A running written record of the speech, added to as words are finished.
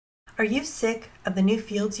Are you sick of the new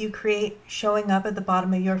fields you create showing up at the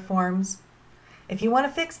bottom of your forms? If you want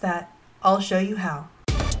to fix that, I'll show you how.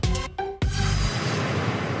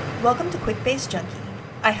 Welcome to Quickbase Junkie.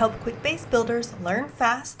 I help Quickbase builders learn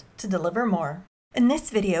fast to deliver more. In this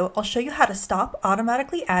video, I'll show you how to stop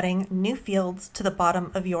automatically adding new fields to the bottom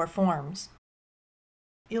of your forms.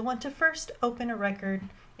 You'll want to first open a record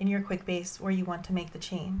in your Quickbase where you want to make the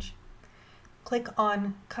change. Click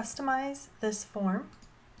on Customize this form.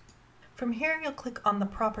 From here, you'll click on the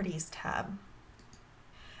Properties tab.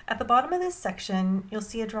 At the bottom of this section, you'll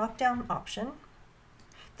see a drop-down option.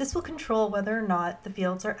 This will control whether or not the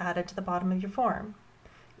fields are added to the bottom of your form.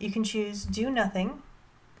 You can choose Do Nothing,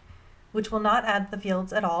 which will not add the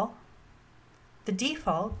fields at all, the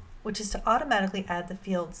default, which is to automatically add the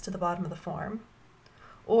fields to the bottom of the form,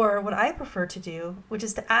 or what I prefer to do, which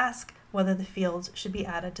is to ask whether the fields should be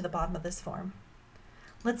added to the bottom of this form.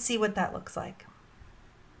 Let's see what that looks like.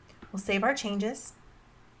 We'll save our changes.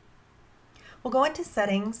 We'll go into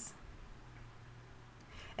Settings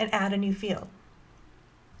and add a new field.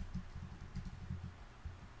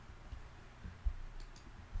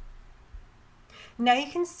 Now you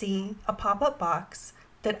can see a pop-up box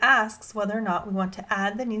that asks whether or not we want to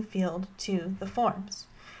add the new field to the forms.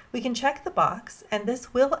 We can check the box and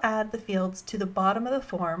this will add the fields to the bottom of the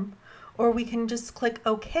form, or we can just click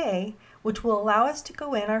OK, which will allow us to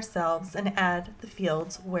go in ourselves and add the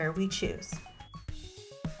fields where we choose.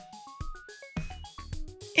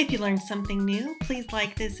 If you learned something new, please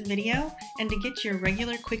like this video, and to get your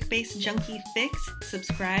regular Quickbase Junkie fix,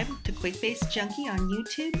 subscribe to Quickbase Junkie on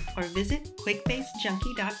YouTube or visit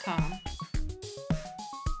quickbasejunkie.com.